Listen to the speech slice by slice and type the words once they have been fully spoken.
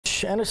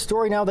damage. And a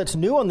story now that's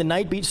new on the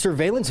Night Beat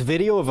surveillance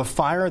video of a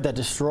fire that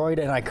destroyed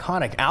an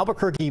iconic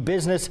Albuquerque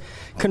business,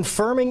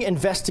 confirming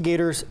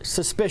investigators'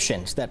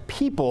 suspicions that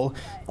people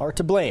are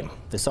to blame.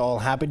 This all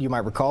happened, you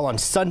might recall, on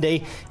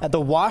Sunday at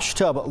the Wash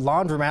Tub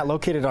Laundromat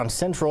located on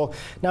Central.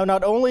 Now,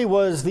 not only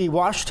was the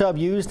wash tub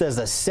used as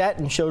a set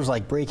in shows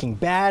like Breaking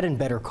Bad and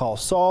Better Call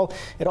Saul,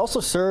 it also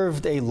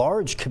served a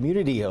large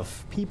community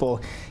of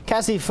people.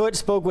 Cassie Foote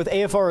spoke with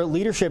AFR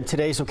leadership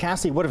today. So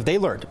Cassie, what have they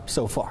learned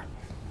so far?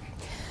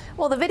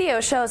 Well, the video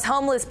shows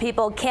homeless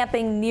people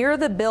camping near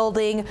the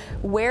building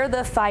where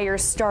the fire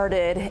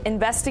started.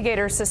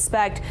 Investigators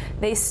suspect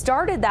they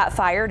started that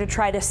fire to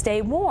try to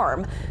stay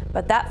warm,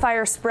 but that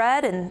fire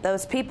spread and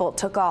those people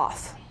took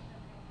off.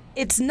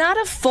 It's not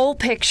a full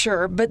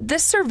picture, but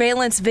this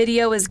surveillance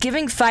video is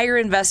giving fire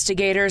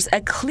investigators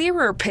a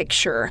clearer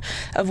picture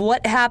of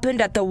what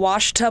happened at the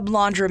Wash Tub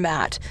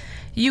Laundromat.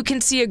 You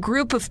can see a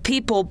group of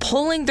people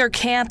pulling their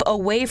camp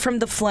away from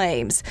the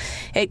flames.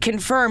 It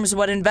confirms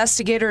what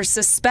investigators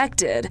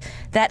suspected,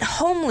 that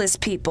homeless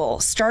people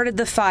started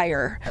the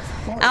fire.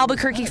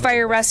 Albuquerque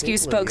Fire Rescue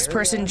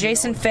spokesperson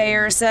Jason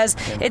Fayer says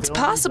it's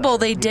possible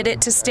they did it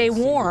to stay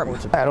warm.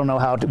 I don't know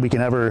how we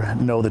can ever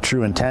know the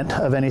true intent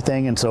of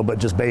anything, and so, but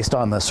just based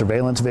on the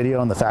surveillance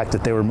video and the fact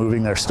that they were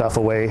moving their stuff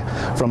away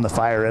from the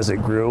fire as it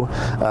grew,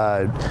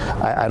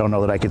 I don't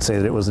know that I could say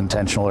that it was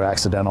intentional or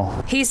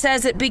accidental. He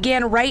says it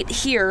began right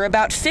here,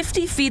 about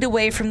 50 feet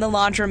away from the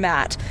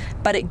laundromat,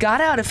 but it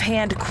got out of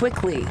hand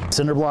quickly.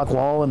 Cinder block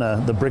wall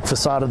and the brick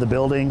facade of the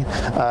building,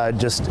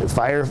 just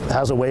fire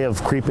has a way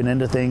of creeping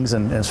into things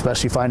and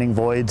especially finding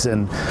voids,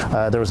 and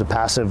there was a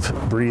passive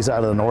breeze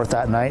out of the north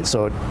that night,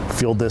 so it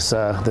fueled this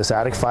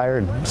attic fire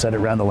and set it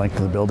around the length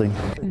of the building.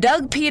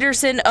 Doug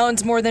Peterson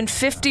owns more than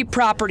 50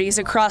 properties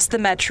across the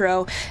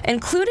metro,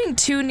 including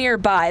 2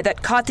 nearby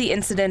that caught the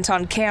incident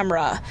on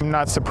camera. I'm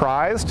not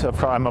surprised.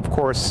 I'm of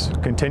course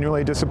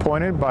continually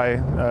disappointed by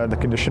the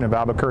condition of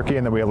Albuquerque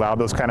and that we allow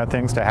those kind of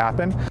things to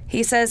happen.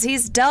 He says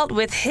he's dealt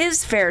with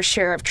his fair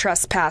share of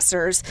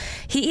trespassers.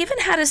 He even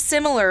had a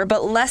similar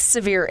but less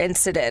severe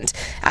incident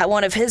at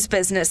one of his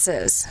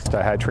businesses.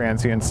 I had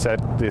transients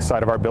set the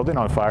side of our building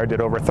on fire, did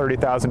over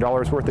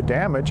 $30,000 worth of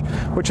damage,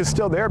 which is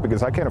still there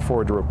because I can't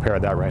afford to repair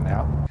that right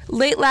now.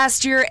 Late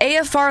last year,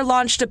 AFR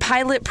launched a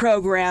pilot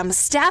program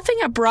staffing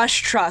a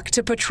brush truck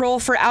to patrol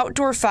for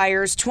outdoor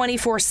fires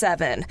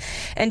 24/7.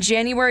 In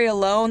January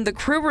alone, the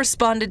crew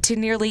responded to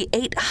nearly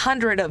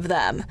 800 of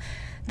them.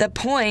 The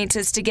point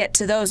is to get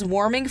to those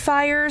warming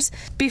fires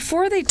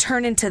before they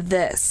turn into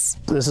this.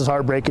 This is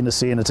heartbreaking to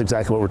see, and it's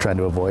exactly what we're trying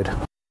to avoid.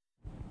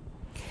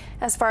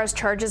 As far as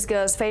charges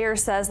goes, Fayer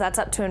says that's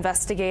up to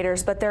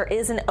investigators, but there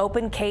is an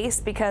open case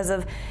because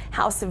of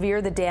how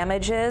severe the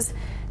damage is.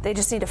 They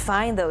just need to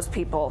find those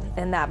people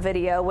in that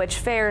video,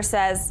 which Fayer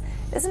says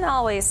isn't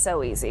always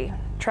so easy.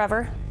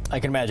 Trevor? I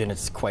can imagine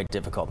it's quite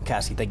difficult.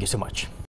 Cassie, thank you so much.